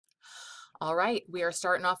All right, we are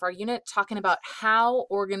starting off our unit talking about how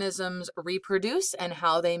organisms reproduce and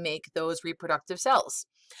how they make those reproductive cells.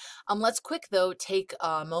 Let's quick though take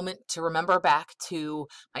a moment to remember back to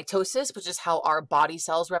mitosis, which is how our body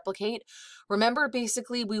cells replicate. Remember,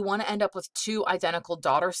 basically, we want to end up with two identical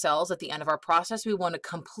daughter cells at the end of our process. We want a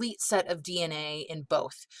complete set of DNA in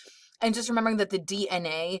both. And just remembering that the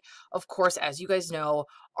DNA, of course, as you guys know,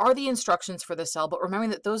 are the instructions for the cell, but remembering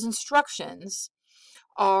that those instructions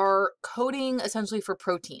are coding essentially for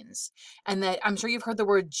proteins. And that I'm sure you've heard the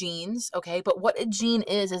word genes, okay? But what a gene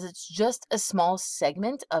is it's just a small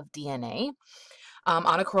segment of DNA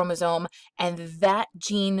on a chromosome, and that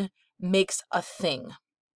gene makes a thing,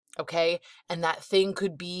 okay? And that thing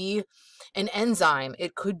could be an enzyme.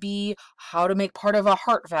 It could be how to make part of a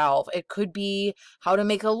heart valve. It could be how to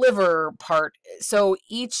make a liver part. So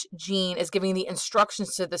each gene is giving the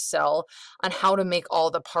instructions to the cell on how to make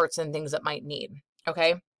all the parts and things it might need,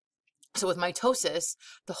 okay? So with mitosis,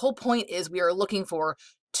 the whole point is we are looking for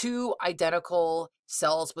two identical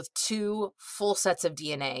cells with two full sets of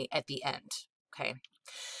DNA at the end, okay?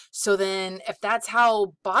 So then if that's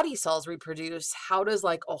how body cells reproduce, how does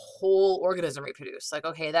like a whole organism reproduce? Like,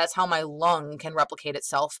 okay, that's how my lung can replicate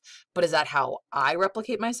itself, but is that how I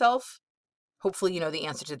replicate myself? Hopefully you know the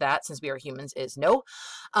answer to that, since we are humans, is no.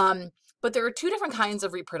 But there are two different kinds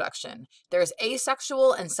of reproduction. There's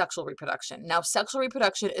asexual and sexual reproduction. Now, sexual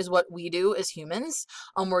reproduction is what we do as humans,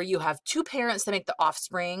 where you have two parents that make the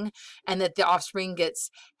offspring, and that the offspring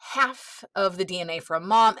gets half of the DNA from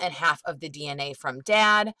mom and half of the DNA from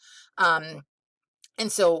dad. And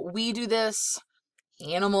so we do this.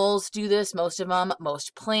 Animals do this, most of them,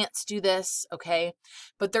 most plants do this, okay?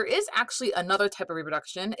 But there is actually another type of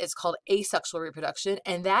reproduction. It's called asexual reproduction,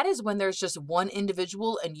 and that is when there's just one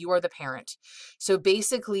individual and you are the parent. So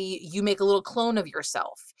basically, you make a little clone of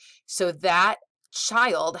yourself. So that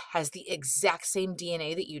child has the exact same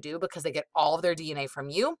DNA that you do because they get all of their DNA from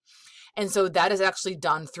you. And so that is actually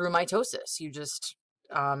done through mitosis. You just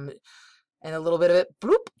and a little bit of it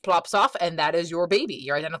bloop, plops off, and that is your baby,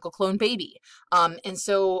 your identical clone baby. And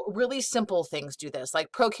so really simple things do this,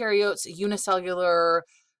 like prokaryotes, unicellular,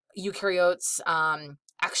 eukaryotes.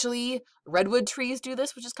 Actually, redwood trees do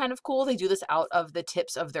this, which is kind of cool. They do this out of the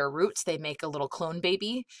tips of their roots. They make a little clone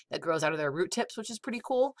baby that grows out of their root tips, which is pretty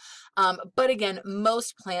cool. But again,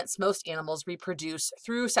 most plants, most animals reproduce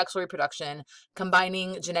through sexual reproduction,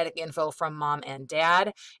 combining genetic info from mom and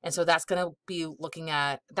dad. And so that's going to be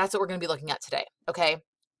that's what we're going to be looking at today. Okay.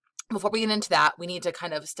 Before we get into that, we need to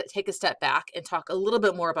kind of take a step back and talk a little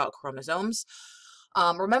bit more about chromosomes.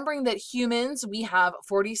 Remembering that humans, we have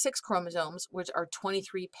 46 chromosomes, which are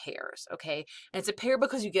 23 pairs, okay? And it's a pair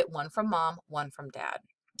because you get one from mom, one from dad,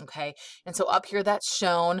 okay? And so up here that's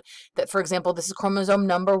shown that, for example, this is chromosome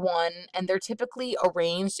number 1, and they're typically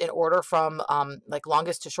arranged in order from like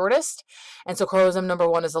longest to shortest. And so chromosome number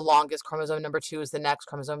 1 is the longest, chromosome number 2 is the next,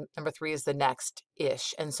 chromosome number 3 is the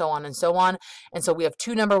next-ish, and so on and so on. And so we have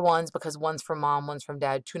two number 1s because one's from mom, one's from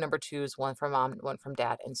dad, two number 2s, one from mom, one from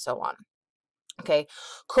dad, and so on. Okay,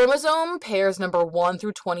 chromosome pairs number 1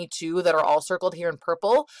 through 22 that are all circled here in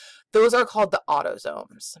purple, those are called the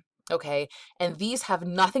autosomes. Okay, and these have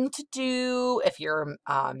nothing to do if you're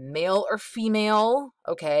male or female,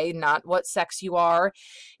 okay, not what sex you are.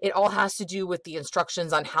 It all has to do with the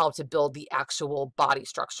instructions on how to build the actual body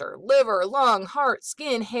structure, liver, lung, heart,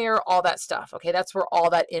 skin, hair, all that stuff. Okay, that's where all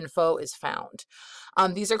that info is found.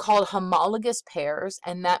 These are called homologous pairs,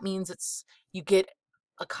 and that means you get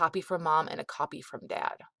a copy from mom and a copy from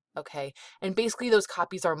dad. Okay. And basically those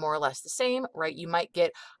copies are more or less the same, right? You might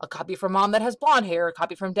get a copy from mom that has blonde hair, a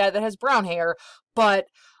copy from dad that has brown hair, but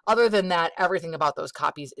other than that, everything about those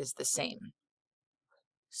copies is the same.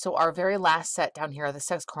 So our very last set down here are the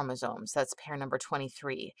sex chromosomes. That's pair number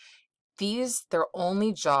 23. Their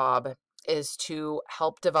only job is to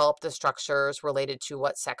help develop the structures related to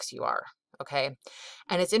what sex you are. Okay.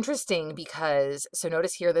 And it's interesting because, so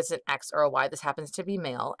notice here, there's an X or a Y. This happens to be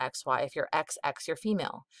male, XY. If you're XX, you're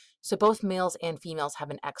female. So both males and females have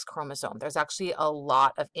an X chromosome. There's actually a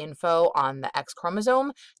lot of info on the X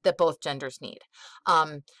chromosome that both genders need.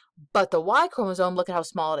 But the Y chromosome, look at how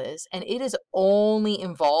small it is. And it is only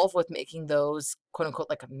involved with making those quote unquote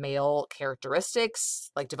like male characteristics,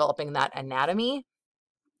 like developing that anatomy.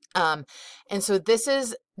 And so this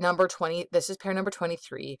is number 20, this is pair number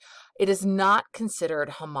 23. It is not considered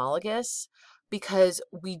homologous because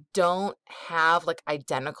we don't have like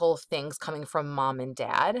identical things coming from mom and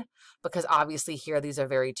dad, because obviously here these are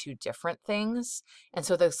two different things. And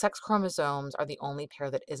so the sex chromosomes are the only pair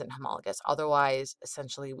that isn't homologous. Otherwise,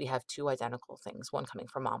 essentially we have two identical things, one coming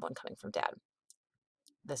from mom, one coming from dad.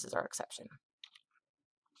 This is our exception.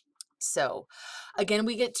 So again,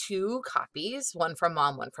 we get two copies, one from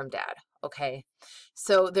mom, one from dad. Okay,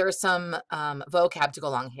 so there's some vocab to go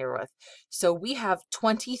along here with. So we have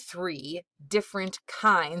 23 different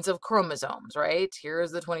kinds of chromosomes, right?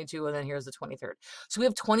 Here's the 22 and then here's the 23rd. So we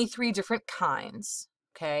have 23 different kinds,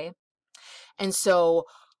 okay? And so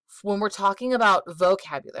when we're talking about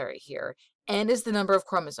vocabulary here, N is the number of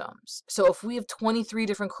chromosomes. So if we have 23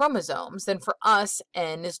 different chromosomes, then for us,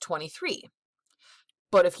 N is 23.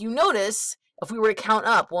 But if you notice, if we were to count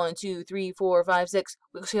up 1, 2, 3, 4, 5, 6,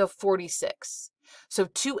 we actually have 46. So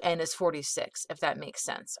 2N is 46, if that makes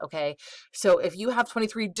sense, okay? So if you have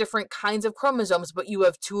 23 different kinds of chromosomes, but you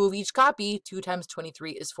have 2 of each copy, 2 times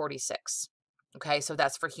 23 is 46. Okay, so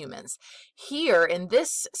that's for humans. Here in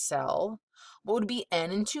this cell, what would be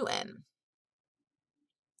N and 2N?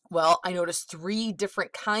 Well, I noticed 3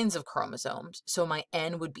 different kinds of chromosomes, so my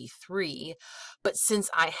N would be 3. But since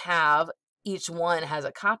I have each one has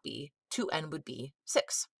a copy, 2N would be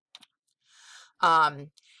 6.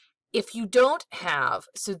 If you don't have,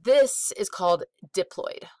 so this is called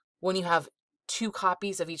diploid. When you have 2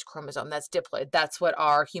 copies of each chromosome, that's diploid. That's what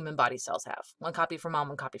our human body cells have. 1 copy from mom,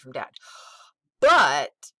 1 copy from dad.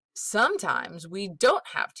 But sometimes we don't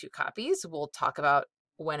have 2 copies. We'll talk about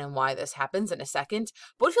when and why this happens in a second.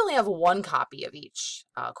 But if you only have 1 copy of each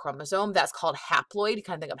chromosome, that's called haploid. You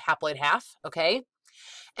kind of think of haploid half, okay?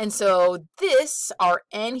 And so this, our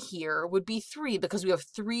N here, would be 3 because we have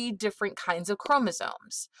 3 different kinds of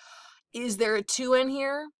chromosomes. Is there a 2N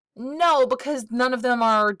here? No, because none of them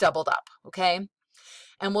are doubled up, okay?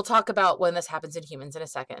 And we'll talk about when this happens in humans in a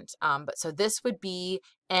second. But so this would be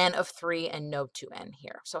N of 3 and no 2N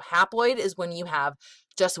here. So haploid is when you have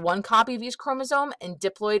just 1 copy of each chromosome, and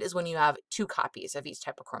diploid is when you have 2 copies of each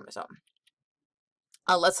type of chromosome.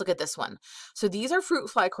 Let's look at this one. So these are fruit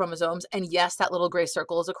fly chromosomes, and yes, that little gray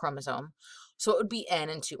circle is a chromosome. So it would be N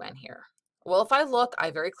and 2N here. Well, if I look,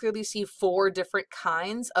 I very clearly see 4 different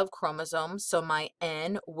kinds of chromosomes. So my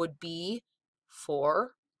N would be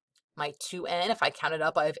 4. My 2N, if I count it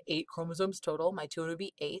up, I have 8 chromosomes total. My 2N would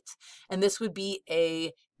be 8. And this would be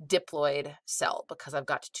a diploid cell because I've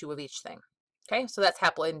got 2 of each thing. Okay, so that's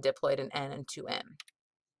haploid and diploid and N and 2N.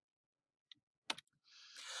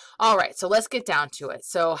 All right, so let's get down to it.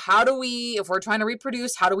 So how do we, if we're trying to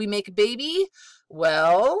reproduce, how do we make a baby?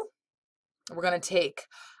 Well, we're going to take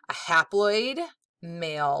a haploid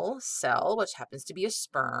male cell, which happens to be a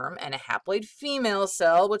sperm, and a haploid female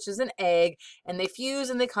cell, which is an egg, and they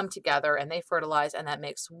fuse and they come together and they fertilize, and that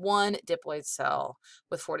makes 1 diploid cell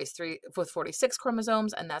with 46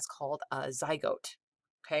 chromosomes, and that's called a zygote.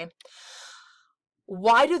 Okay.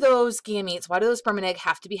 Why do those gametes, why do those sperm and egg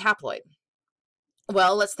have to be haploid?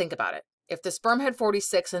 Well, let's think about it. If the sperm had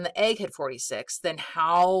 46 and the egg had 46, then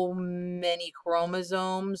how many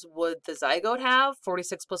chromosomes would the zygote have?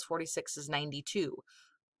 46 plus 46 is 92.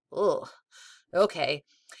 Ugh. Okay.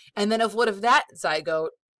 And then what if that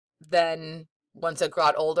zygote, then once it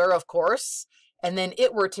got older, of course, and then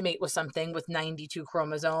it were to mate with something with 92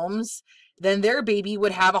 chromosomes, then their baby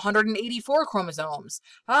would have 184 chromosomes.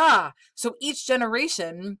 So each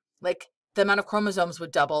generation, like, the amount of chromosomes would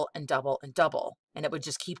double and double and double, and it would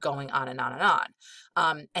just keep going on and on and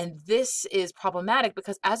on. And this is problematic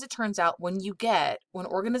because, as it turns out, when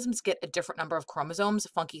organisms get a different number of chromosomes,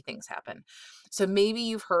 funky things happen. So maybe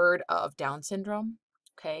you've heard of Down syndrome,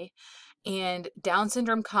 okay? And Down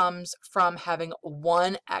syndrome comes from having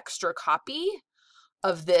 1 extra copy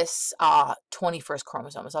of this 21st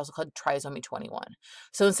chromosome. It's also called trisomy 21.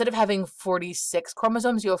 So instead of having 46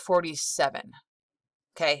 chromosomes, you have 47,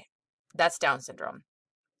 okay? That's Down syndrome.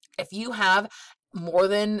 If you have more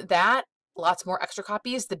than that, lots more extra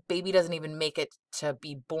copies, the baby doesn't even make it to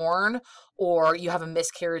be born, or you have a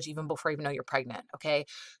miscarriage even before you even know you're pregnant, okay?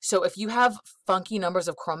 So if you have funky numbers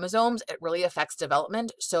of chromosomes, it really affects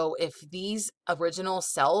development. So if these original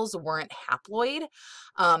cells weren't haploid,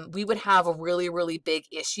 we would have really, really big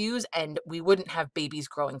issues, and we wouldn't have babies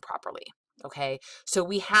growing properly. Okay, so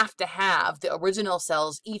we have to have the original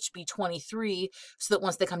cells each be 23 so that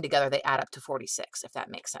once they come together, they add up to 46, if that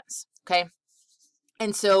makes sense. Okay.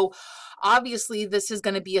 And so obviously this is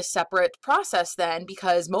going to be a separate process then,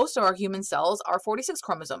 because most of our human cells are 46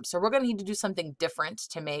 chromosomes. So we're going to need to do something different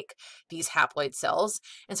to make these haploid cells.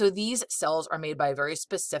 And so these cells are made by very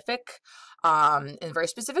specific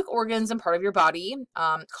organs and part of your body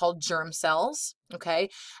called germ cells. Okay.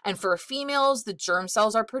 And for females, the germ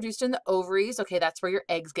cells are produced in the ovaries. Okay. That's where your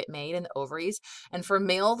eggs get made, in the ovaries. And for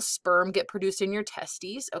male, sperm get produced in your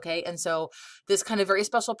testes. Okay. And so this kind of very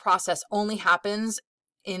special process only happens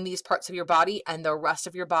in these parts of your body, and the rest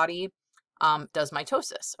of your body does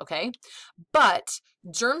mitosis, okay? But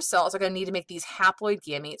germ cells are going to need to make these haploid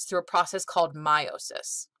gametes through a process called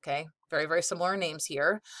meiosis, okay? Very, very similar names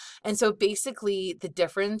here. And so basically the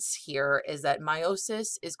difference here is that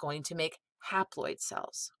meiosis is going to make haploid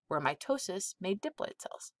cells, where mitosis made diploid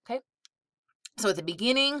cells, okay? So at the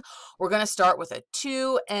beginning, we're going to start with a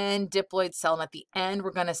 2N diploid cell, and at the end,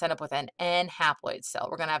 we're going to end up with an N haploid cell.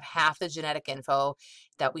 We're going to have half the genetic info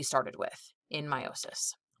that we started with in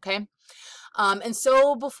meiosis, okay? And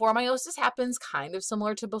so before meiosis happens, kind of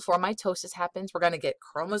similar to before mitosis happens, we're going to get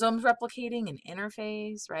chromosomes replicating in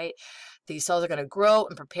interphase, right? These cells are going to grow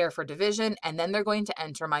and prepare for division, and then they're going to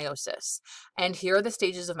enter meiosis. And here are the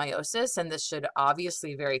stages of meiosis, and this should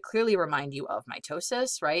obviously very clearly remind you of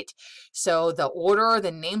mitosis, right? So the order,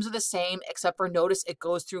 the names are the same, except for notice it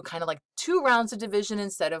goes through kind of like 2 rounds of division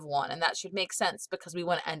instead of 1, and that should make sense because we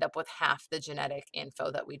want to end up with half the genetic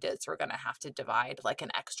info that we did, so we're going to have to divide like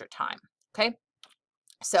an extra time. Okay,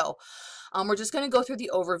 so we're just going to go through the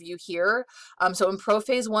overview here. So in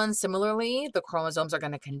prophase 1, similarly, the chromosomes are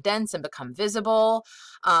going to condense and become visible.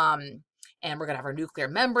 And we're going to have our nuclear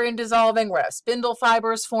membrane dissolving. We're going to have spindle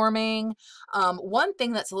fibers forming. One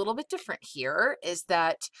thing that's a little bit different here is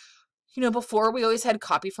that, you know, before we always had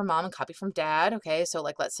copy from mom and copy from dad. Okay, so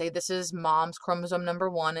like let's say this is mom's chromosome number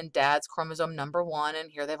 1 and dad's chromosome number 1,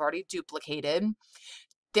 and here they've already duplicated.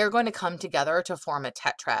 They're going to come together to form a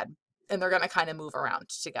tetrad. And they're going to kind of move around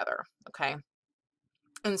together, okay?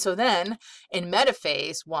 And so then in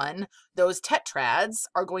metaphase 1, those tetrads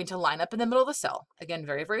are going to line up in the middle of the cell. Again,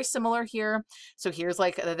 very, very similar here. So here's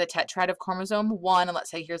like the tetrad of chromosome 1, and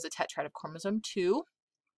let's say here's the tetrad of chromosome 2.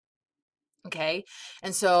 Okay,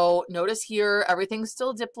 and so notice here, everything's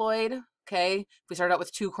still diploid. Okay, if we start out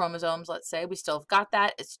with 2 chromosomes, let's say, we still have got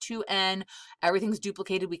that. It's 2N. Everything's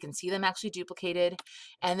duplicated. We can see them actually duplicated.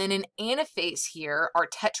 And then in anaphase here, our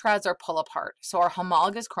tetrads are pulled apart. So our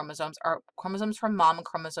homologous chromosomes, our chromosomes from mom and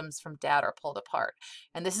chromosomes from dad, are pulled apart.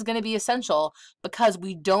 And this is going to be essential because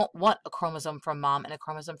we don't want a chromosome from mom and a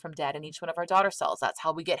chromosome from dad in each one of our daughter cells. That's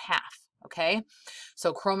how we get half. Okay,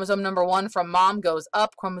 so chromosome number 1 from mom goes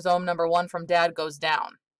up, chromosome number 1 from dad goes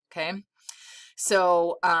down. Okay,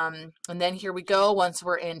 so and then here we go. Once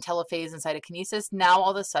we're in telophase and cytokinesis, now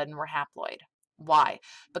all of a sudden we're haploid. Why?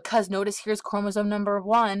 Because notice here's chromosome number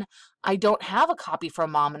 1. I don't have a copy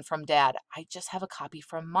from mom and from dad. I just have a copy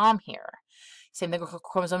from mom here. Same thing with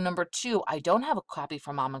chromosome number 2. I don't have a copy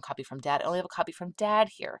from mom and copy from dad. I only have a copy from dad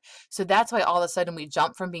here. So that's why all of a sudden we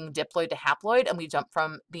jump from being diploid to haploid, and we jump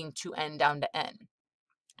from being 2N down to N.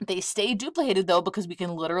 They stay duplicated though, because we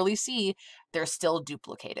can literally see they're still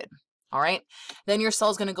duplicated. All right. Then your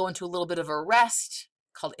cell's going to go into a little bit of a rest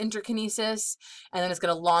called interkinesis, and then it's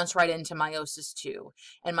going to launch right into meiosis 2.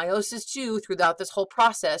 And meiosis 2, throughout this whole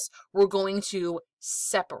process, we're going to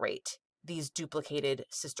separate these duplicated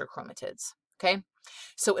sister chromatids. Okay,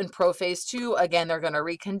 so in prophase 2, again, they're going to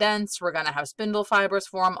recondense. We're going to have spindle fibers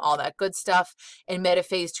form, all that good stuff. In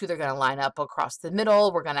metaphase 2, they're going to line up across the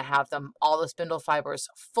middle. We're going to have them, all the spindle fibers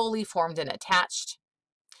fully formed and attached.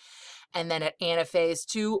 And then at anaphase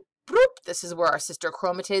 2, bloop, this is where our sister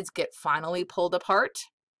chromatids get finally pulled apart.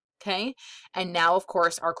 Okay, and now, of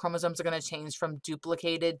course, our chromosomes are going to change from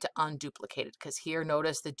duplicated to unduplicated, because here,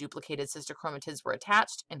 notice the duplicated sister chromatids were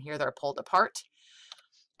attached, and here they're pulled apart.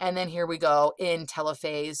 And then here we go, in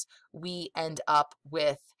telophase, we end up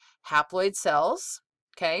with haploid cells,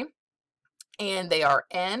 okay? And they are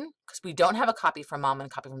N, because we don't have a copy from mom and a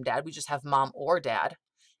copy from dad. We just have mom or dad,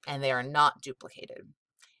 and they are not duplicated.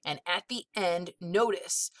 And at the end,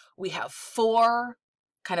 notice we have 4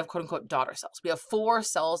 kind of quote-unquote daughter cells. We have 4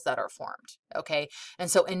 cells that are formed, okay? And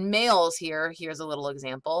so in males here, here's a little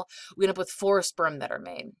example, we end up with 4 sperm that are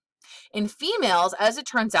made. In females, as it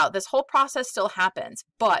turns out, this whole process still happens,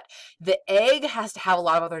 but the egg has to have a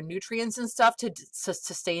lot of other nutrients and stuff to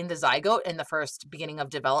sustain the zygote in the first beginning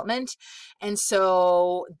of development. And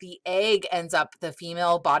so the egg ends up, the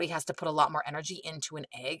female body has to put a lot more energy into an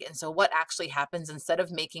egg. And so what actually happens, instead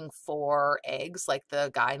of making 4 eggs, like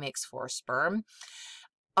the guy makes 4 sperm,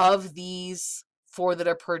 of these 4 that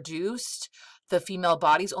are produced, the female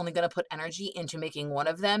body's only going to put energy into making 1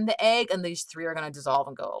 of them, the egg, and these 3 are going to dissolve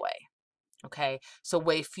and go away. Okay, so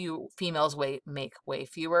females make way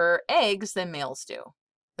fewer eggs than males do.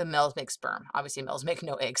 The males make sperm. Obviously, males make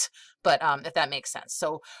no eggs, but if that makes sense.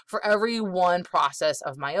 So for every 1 process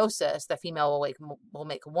of meiosis, the female will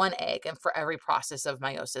make 1 egg, and for every process of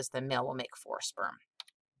meiosis, the male will make 4 sperm.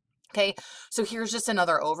 Okay, so here's just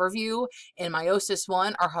another overview. In meiosis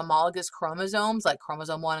 1, our homologous chromosomes, like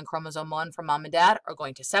chromosome 1 and chromosome 1 from mom and dad, are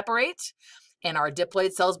going to separate, and our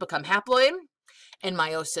diploid cells become haploid. In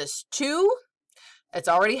meiosis 2, It's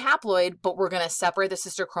already haploid, but we're going to separate the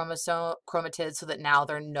sister chromatids so that now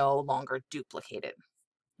they're no longer duplicated.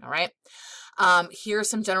 All right. Here are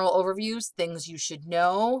some general overviews, things you should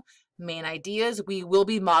know, main ideas. We will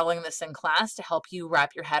be modeling this in class to help you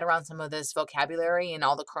wrap your head around some of this vocabulary and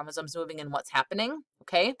all the chromosomes moving and what's happening.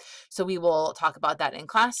 Okay, so we will talk about that in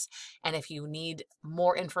class. And if you need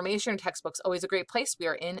more information, textbook's always a great place. We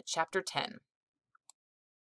are in chapter 10.